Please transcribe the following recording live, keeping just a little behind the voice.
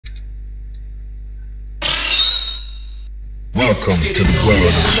Welcome to the world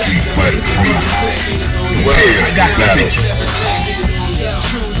of Street Fighter 3. The world of battles.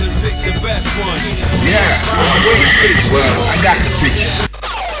 Yeah, I'm waiting for this. Well, I got the picture.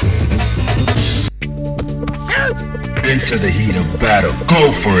 Into the heat of battle.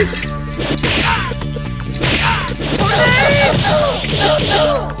 Go for it.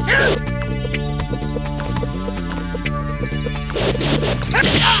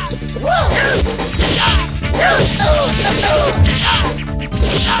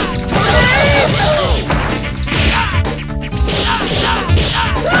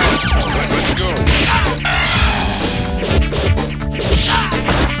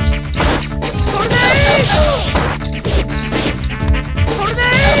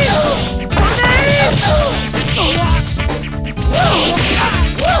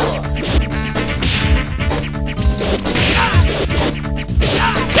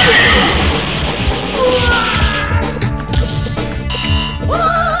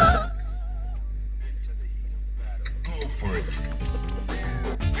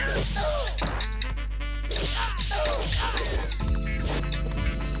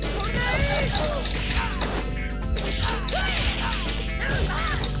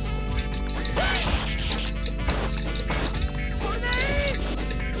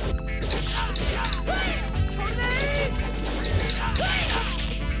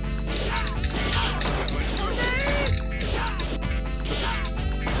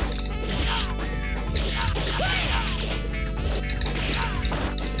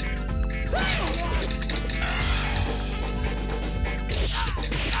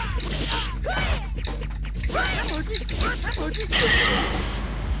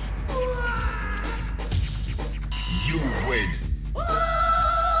 You win.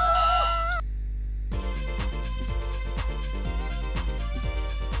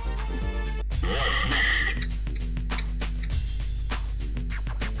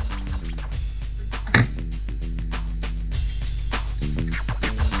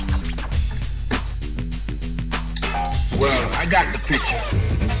 Well, I got the picture.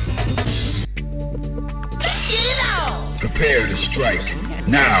 Prepare to strike.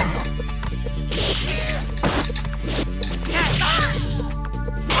 Now.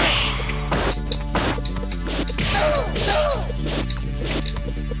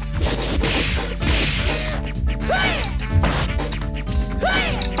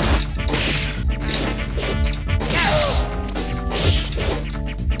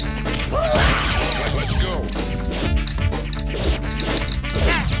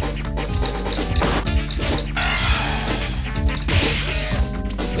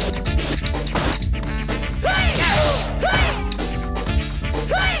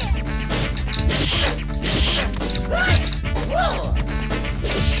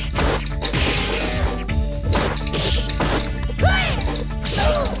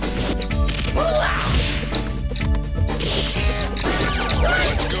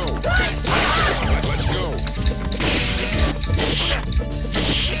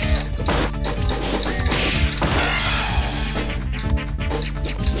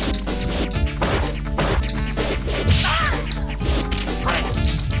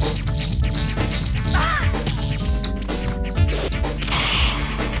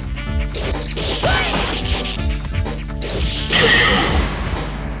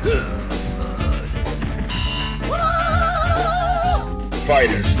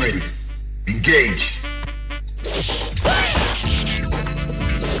 Fighters ready. Engage.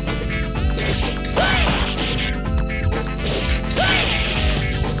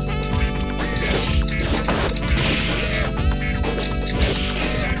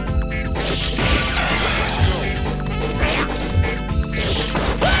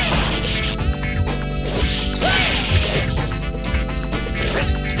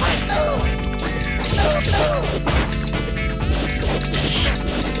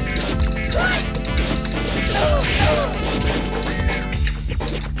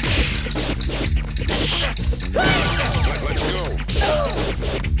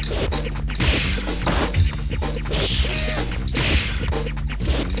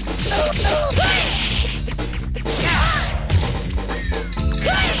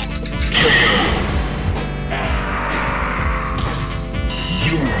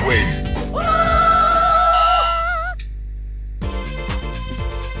 You win.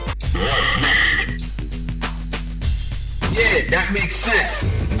 Yeah, that makes sense.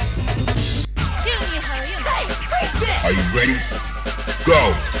 Are you ready?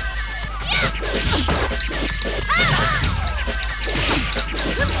 Go!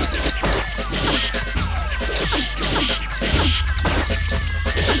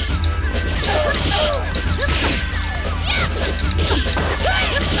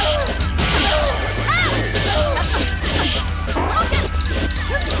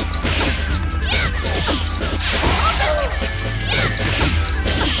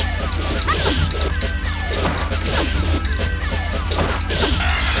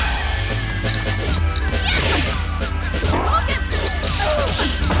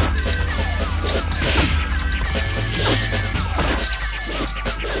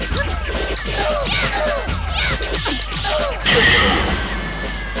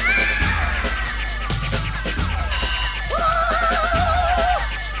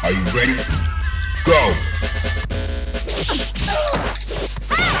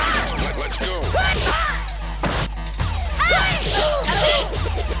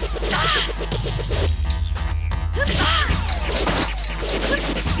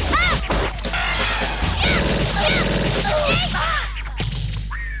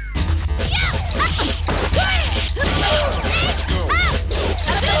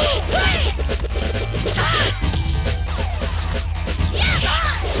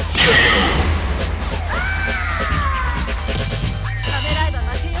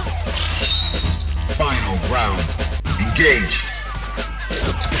 Engage.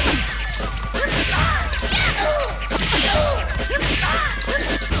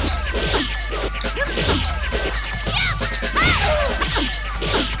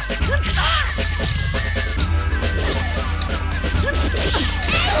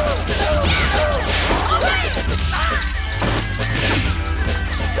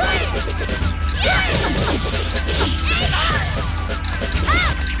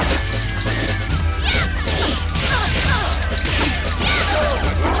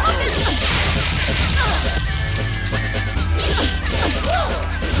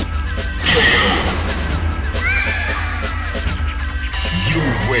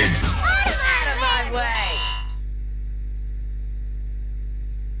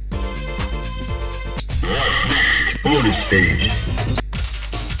 Bonus stage.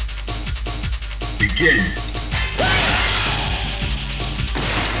 Begin.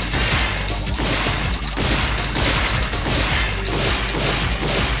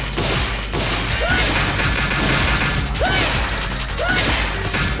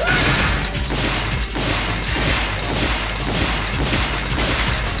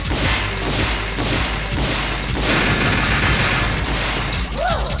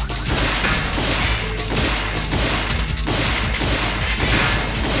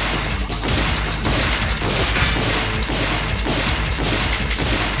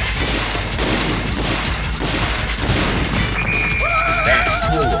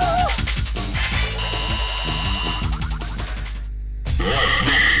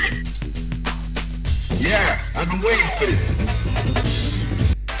 Yeah, I've been waiting for this.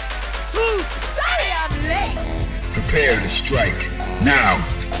 Sorry I'm late. Prepare to strike. Now.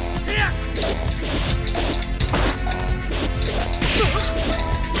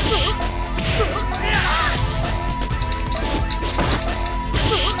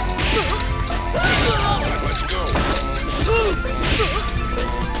 Let's go.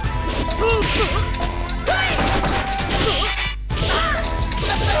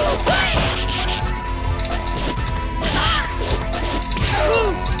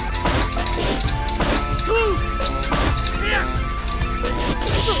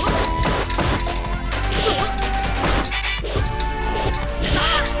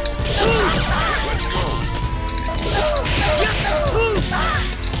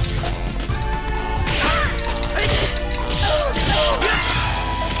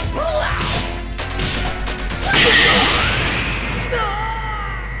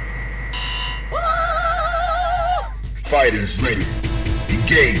 Fighters ready.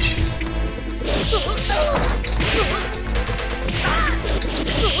 Engage.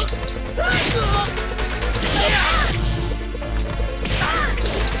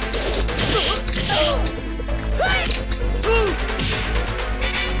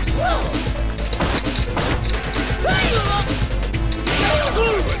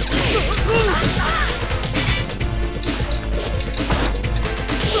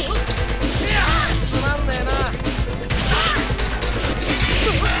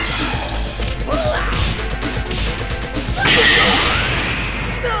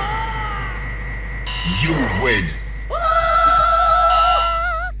 You win.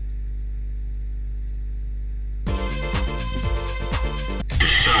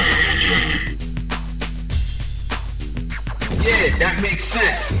 Yeah, that makes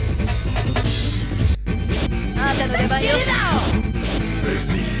sense.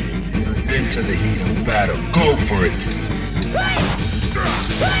 Into the heat of battle. Go for it.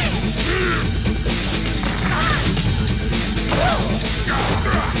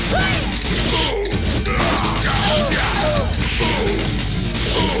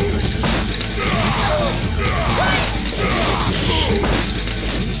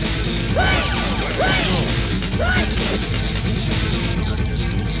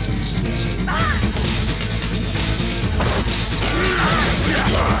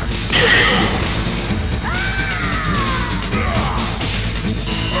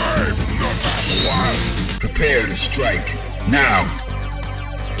 Prepare to strike. Now.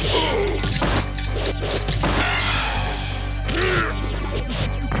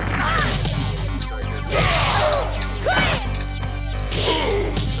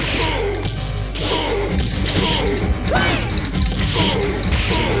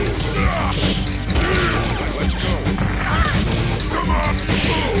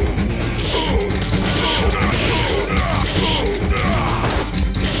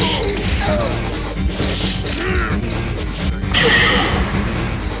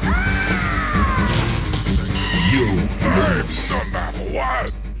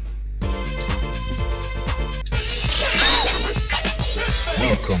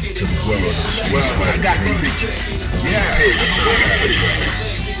 Welcome to the world of street fighting.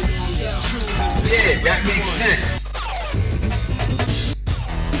 Yeah, that makes sense.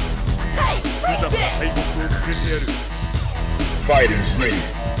 Fighters ready.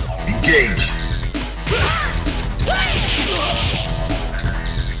 Engage.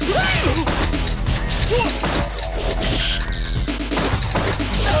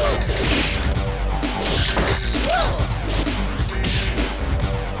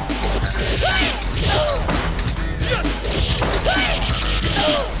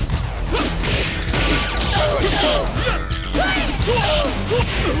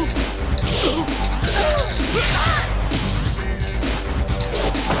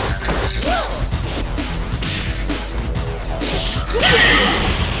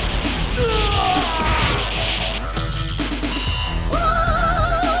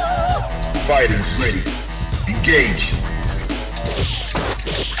 Fighters ready. Engage.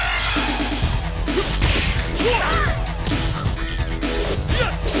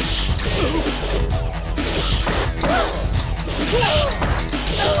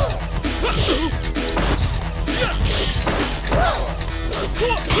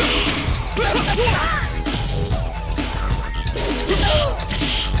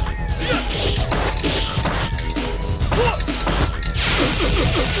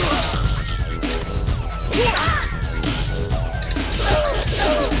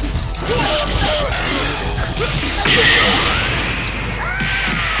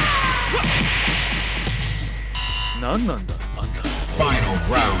 Final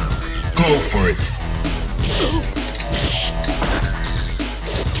round. Go for it.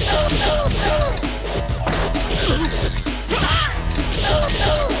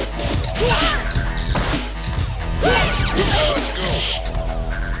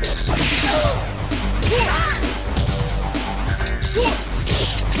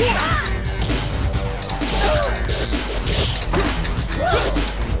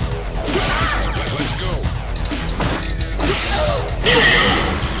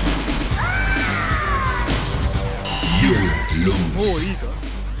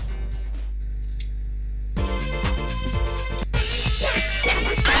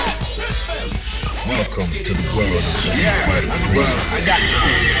 Welcome to the world of street fighting. Well, I got you.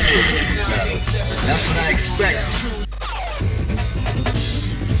 That's what I expect.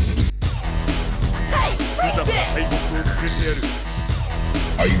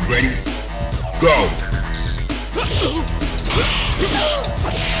 Are you ready? Go!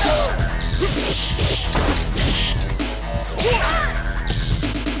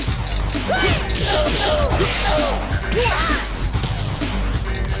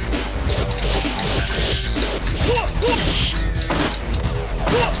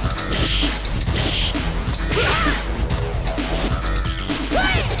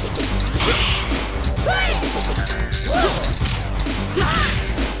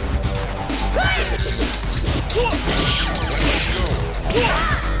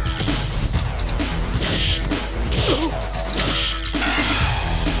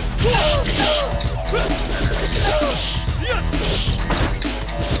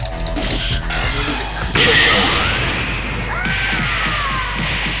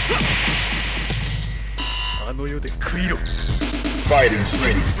 Fighters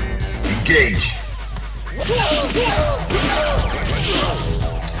ready. Engage.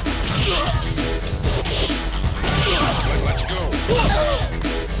 Let's go.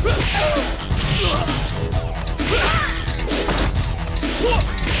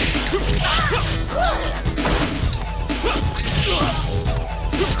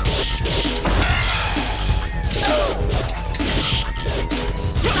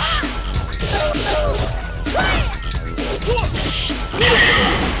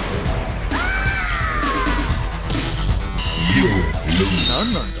 You lose.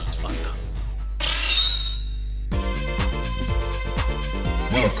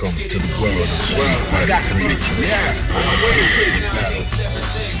 Welcome to the world of street fighting. Yeah, I'm ready for this battle.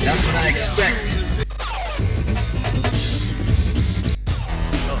 That's what I expect.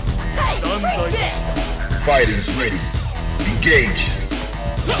 Fighters ready. Engage.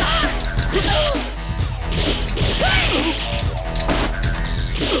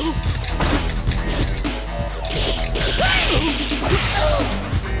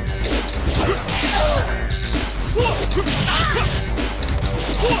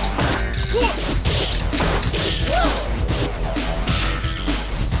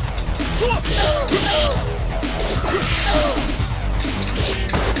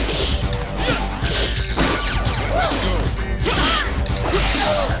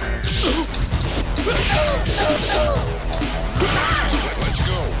 Let's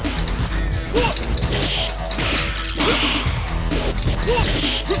go.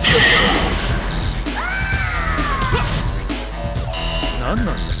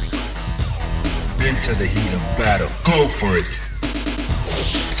 Enter the heat of battle. Go for it.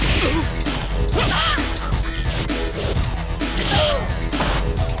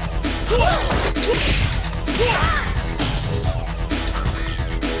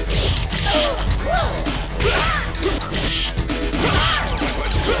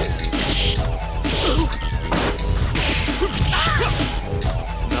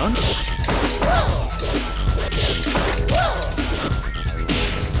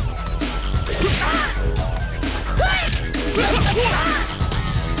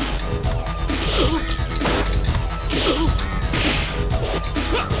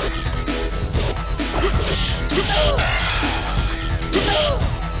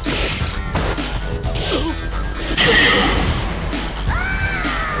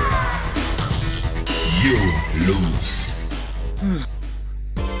 You lose.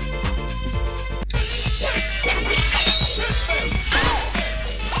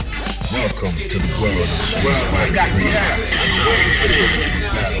 Welcome to the world of Swell Fighter. I'm waiting for this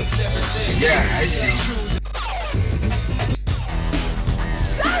battle. Yeah, I see.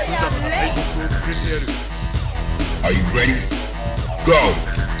 Sorry I'm late. Are you ready? Go!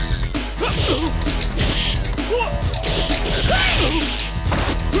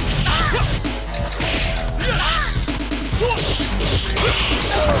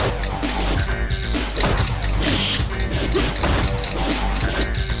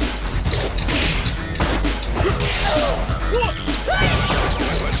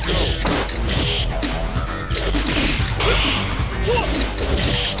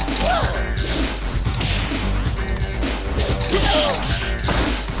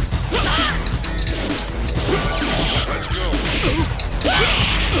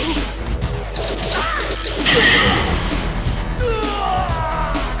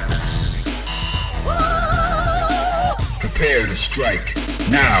 Prepare to strike,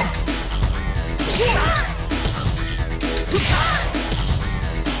 now!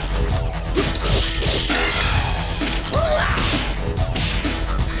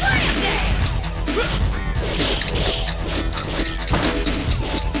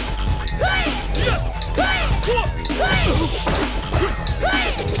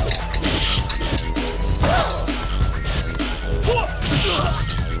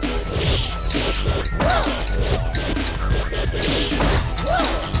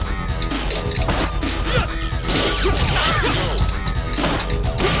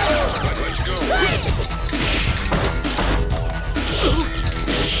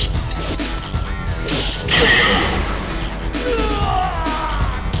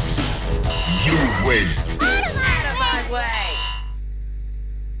 Win. Out of my way.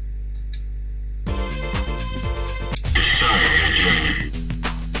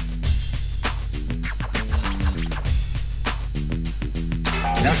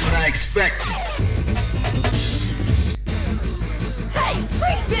 That's what I expected. Hey,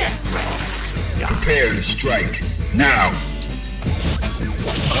 freak this! Prepare to strike, now!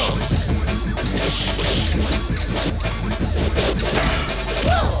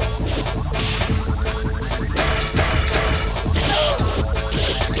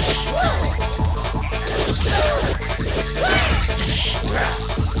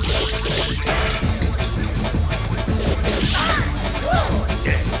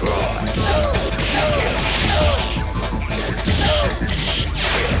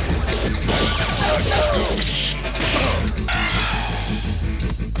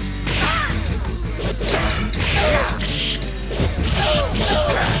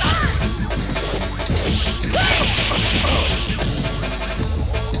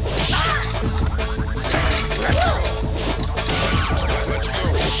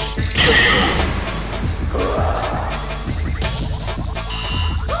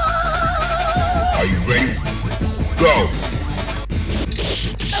 Are you ready? Go!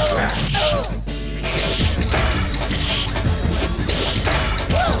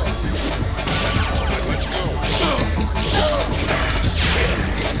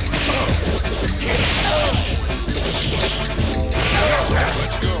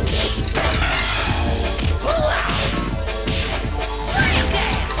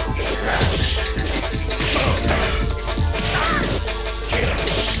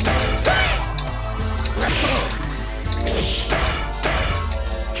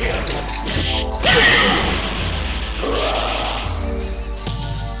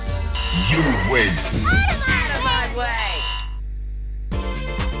 You win. Out of my way.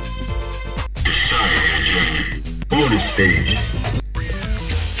 Bonus stage.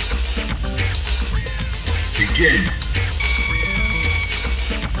 Begin.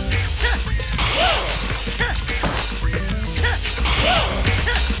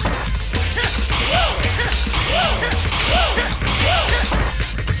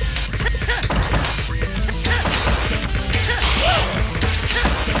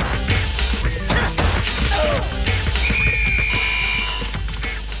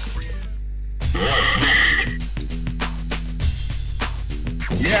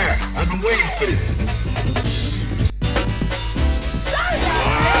 Yeah, I've been waiting for this.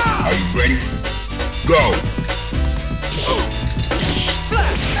 Are you ready? Go!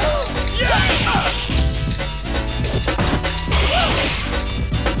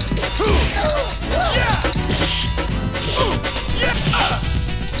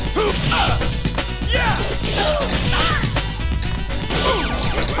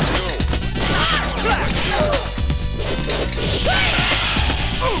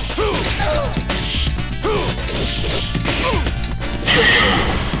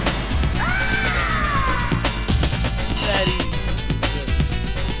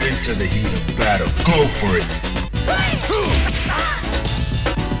 Into the heat of battle. Go for it.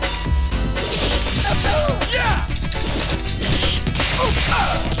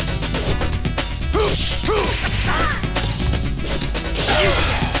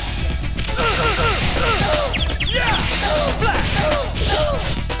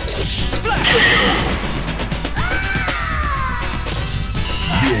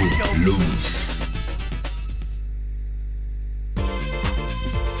 You lose.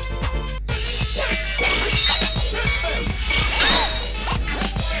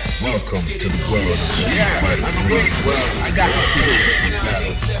 Welcome to the world of I'm waiting. Well, I got my feelings in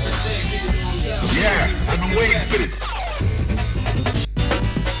battle. Yeah, I've been waiting for this.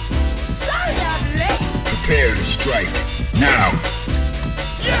 Prepare to strike. Now.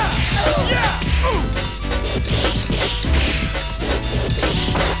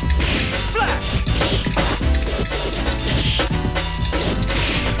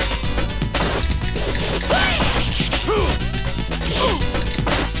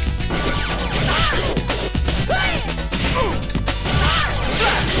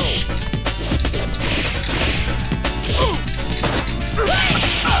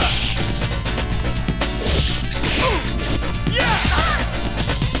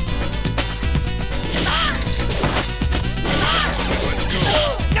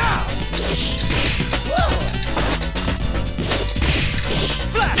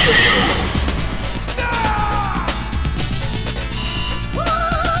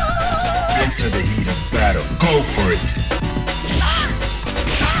 Into the heat of battle. Go for it.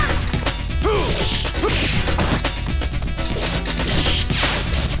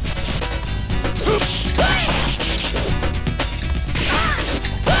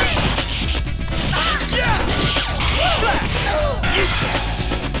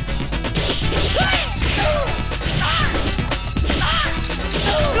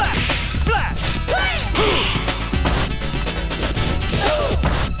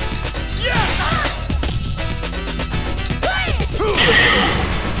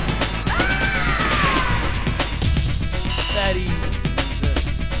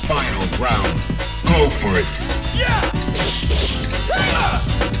 Final round. Go for it.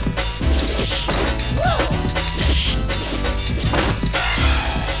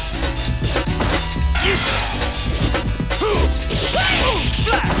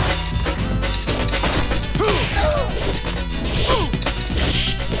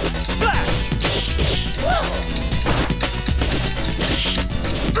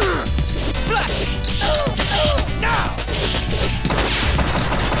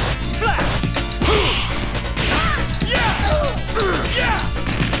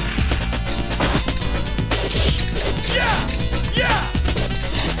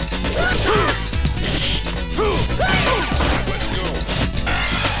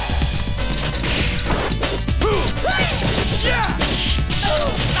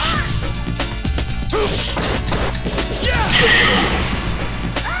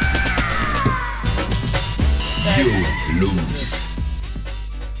 You lose.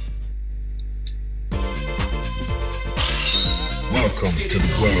 Welcome to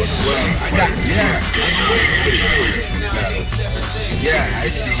the world of I got Yeah, I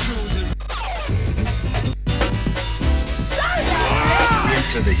see.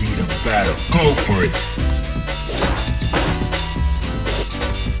 Into the heat of battle. Go for it.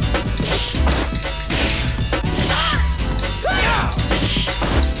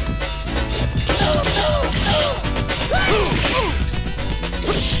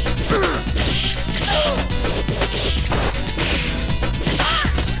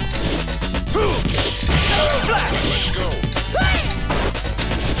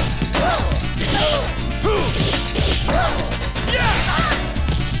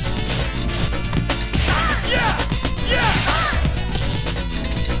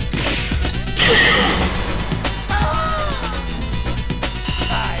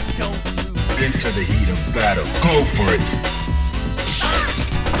 Into the heat of battle. Go for it.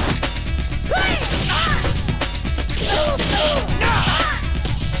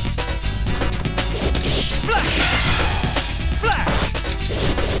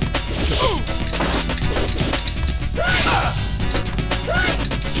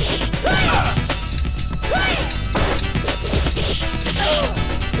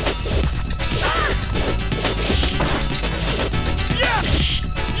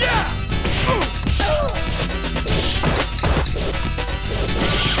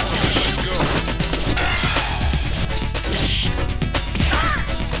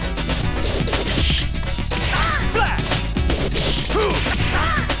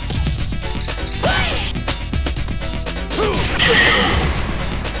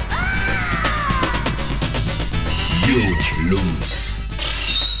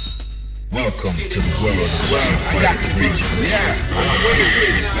 Welcome to the world of I got the reach. Yeah, I'm waiting for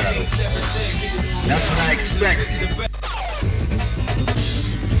this battle. That's what I expected.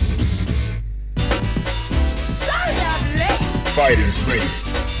 Fighters ready.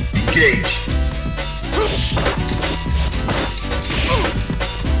 Engage.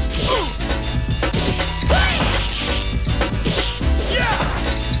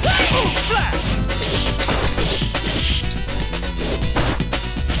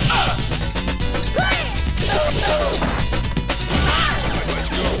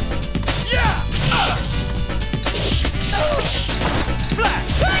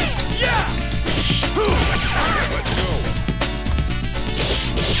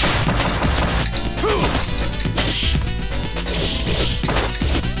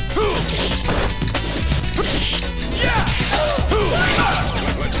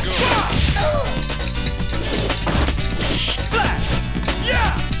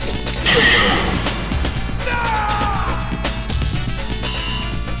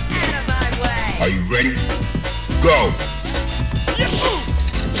 Are you ready? Go!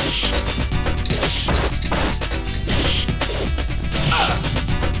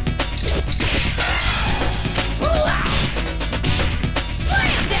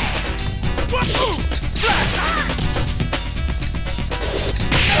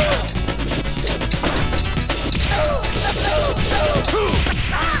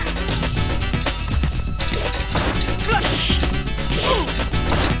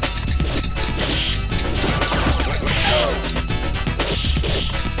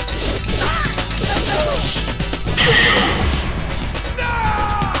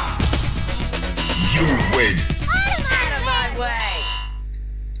 You win! Out of my way!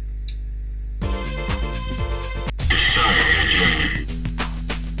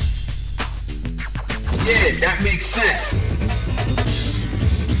 Yeah, that makes sense.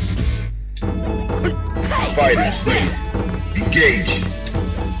 Fighters ready. Engage.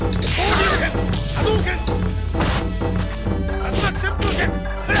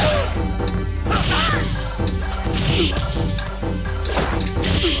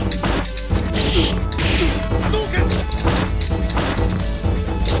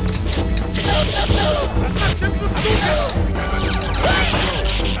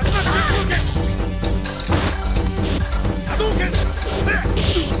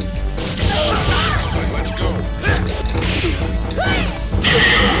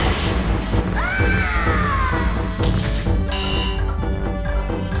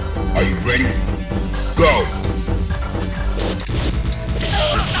 Are you ready? Go!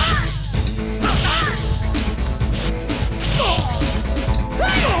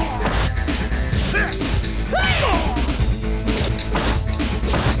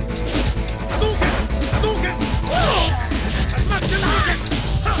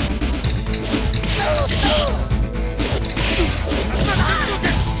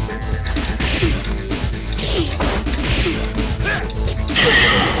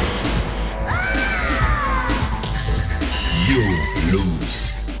 You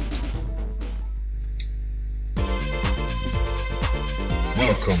lose.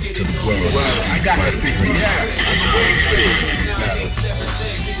 Welcome to the world. I got the figure. Yeah, I'm waiting for this battle.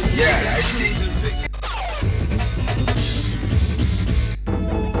 Yeah, I see.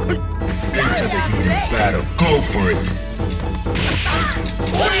 Into the heat of battle. Go for it.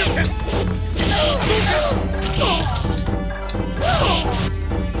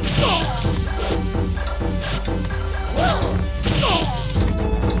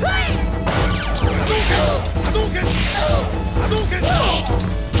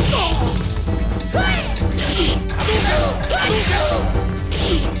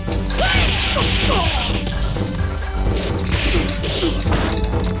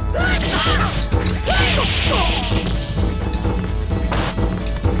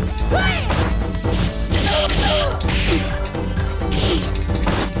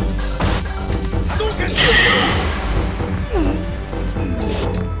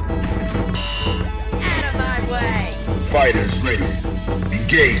 Fighters ready.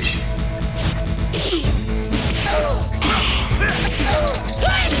 Engage.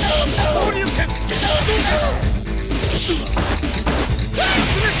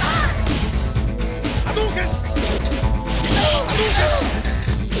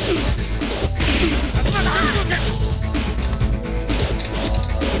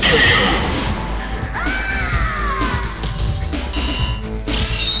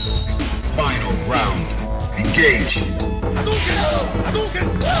 Final round. Engage.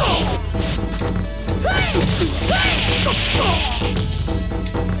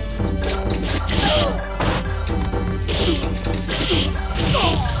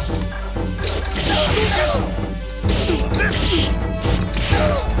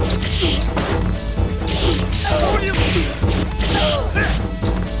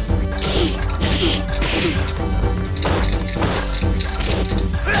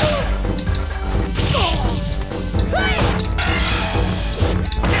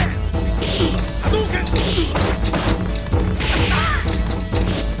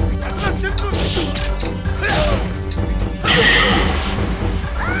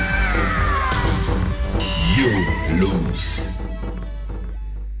 lose.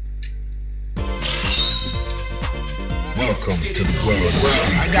 Welcome to the world of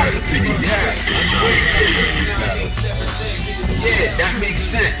street. I got the figure. Yeah, that makes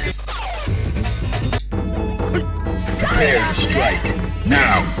sense. Prepare to strike.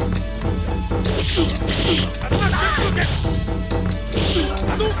 Now.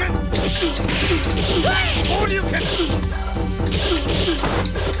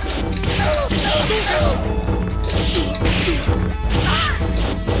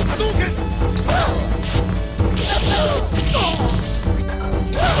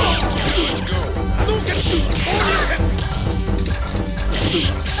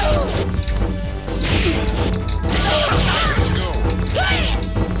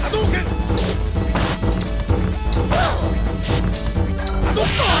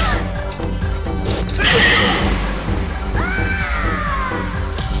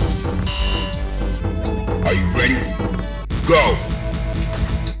 Are you ready? Go!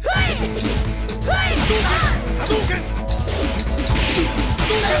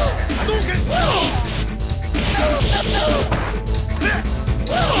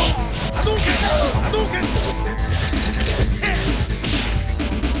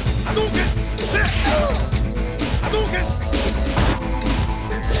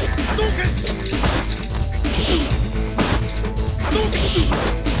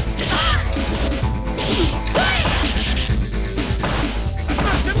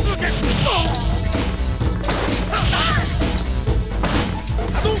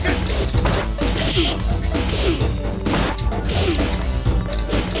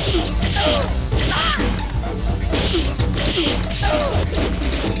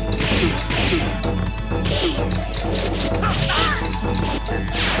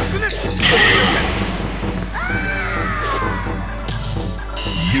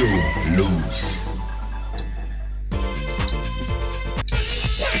 You lose.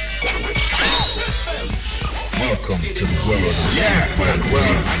 Welcome to the world of street battle.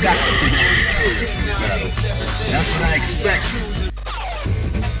 I got the figure. That's what I expect.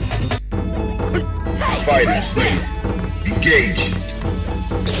 Fighters ready. Engage.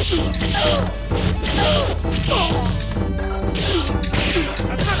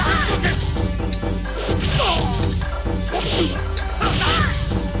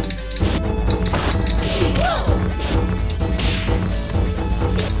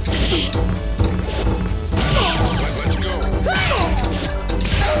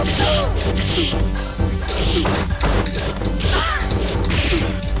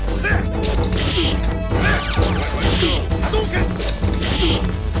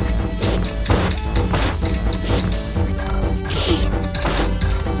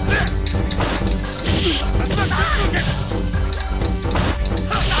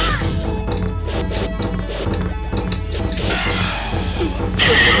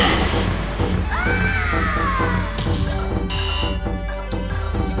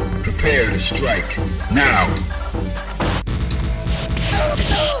 Prepare to strike. Now.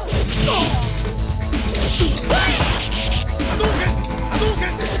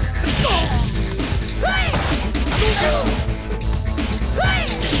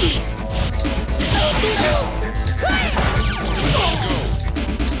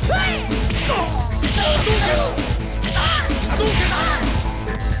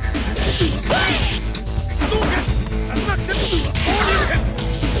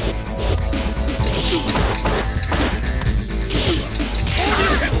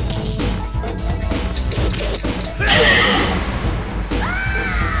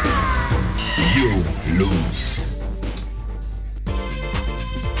 You lose.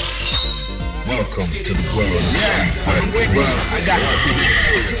 Welcome to the world of street battle. I got the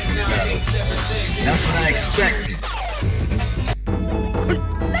battle. That's what I expected.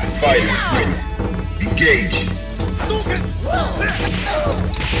 Fighters ready. Engage.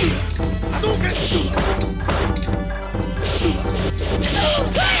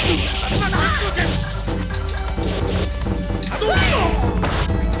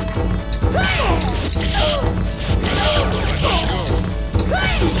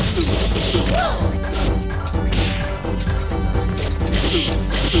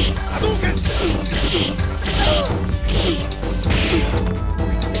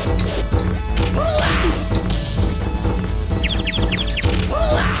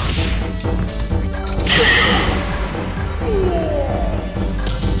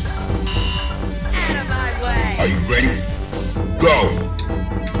 Are you ready? Go!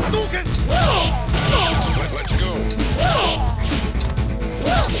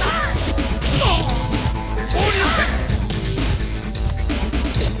 Let's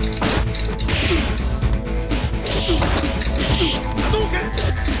go!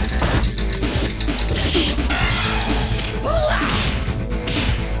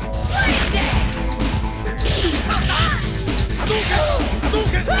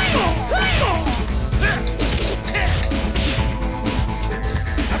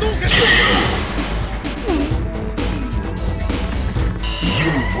 You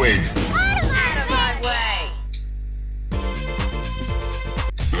win. Out of my way!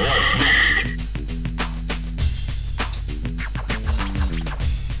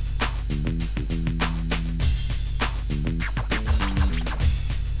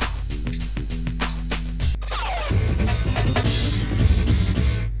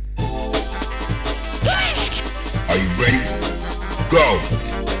 Are you ready? Go!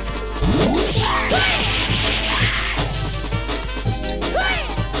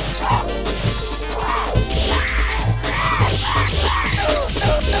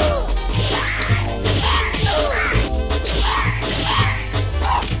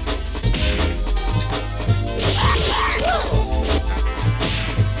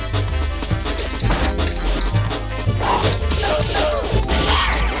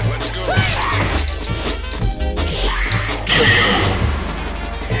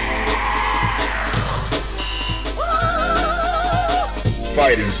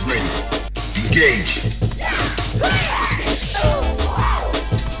 Fighters ready. Engage.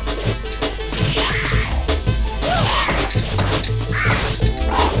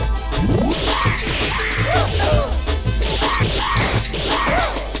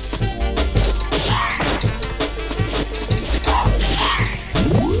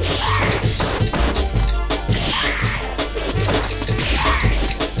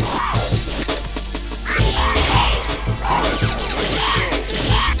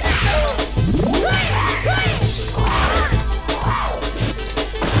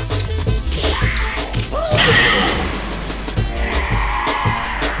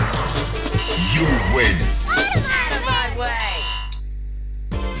 You win. Out of my way!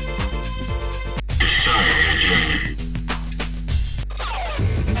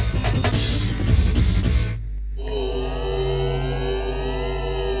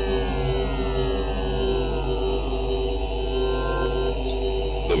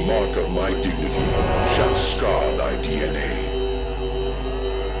 The mark of my dignity shall scar thy DNA.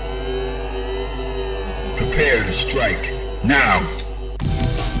 Prepare to strike. Now.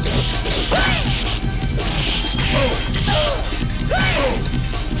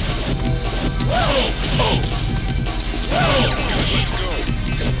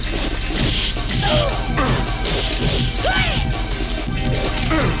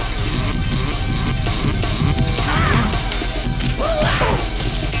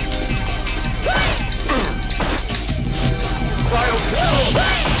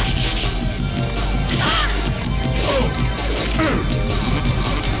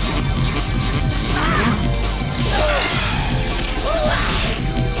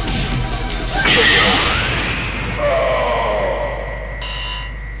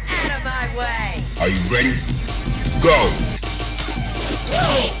 Out of my way! Are you ready? Go!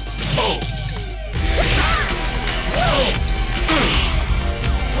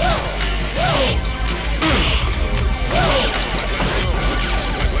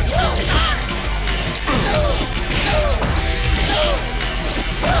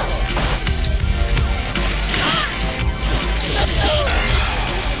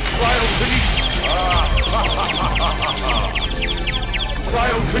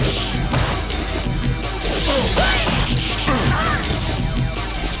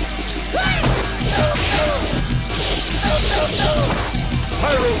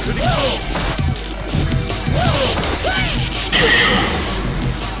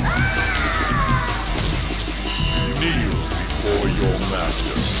 Kneel before your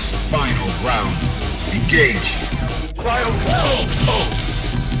master. Final round. Engage.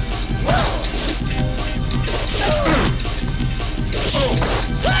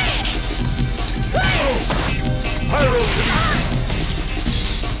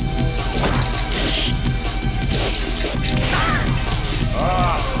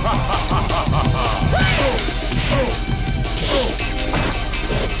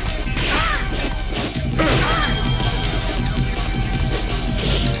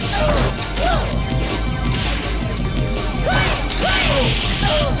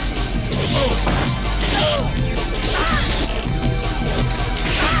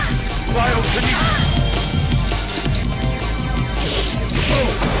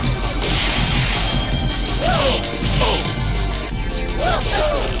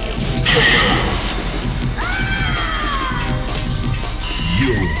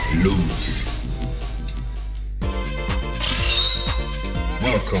 You lose.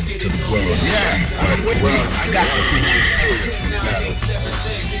 Welcome to the world. I got to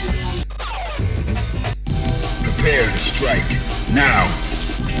prepare to strike. Now.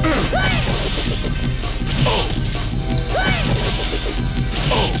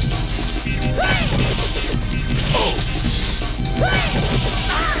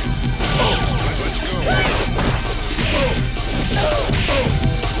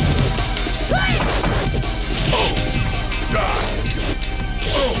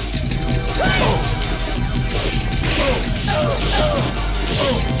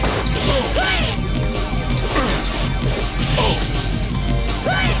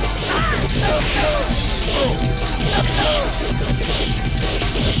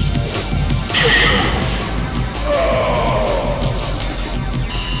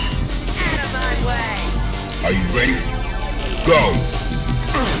 Go!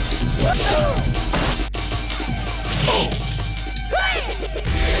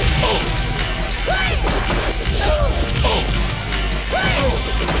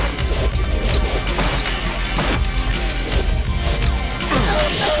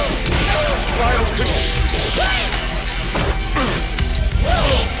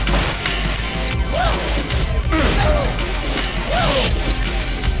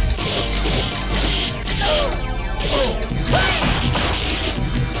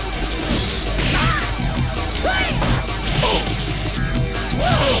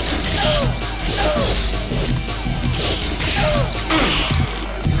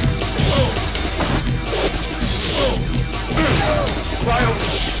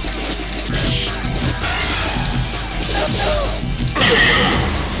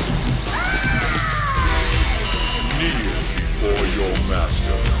 Kneel before your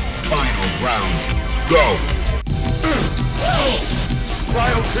master. Final round. Go!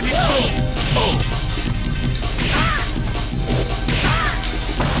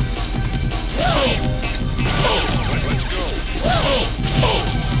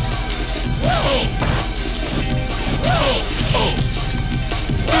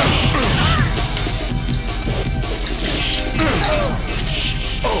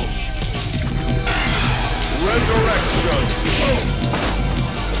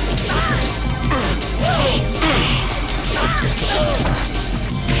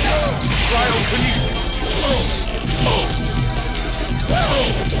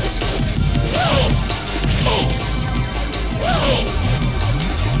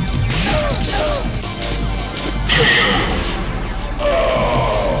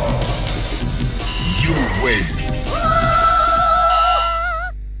 You win.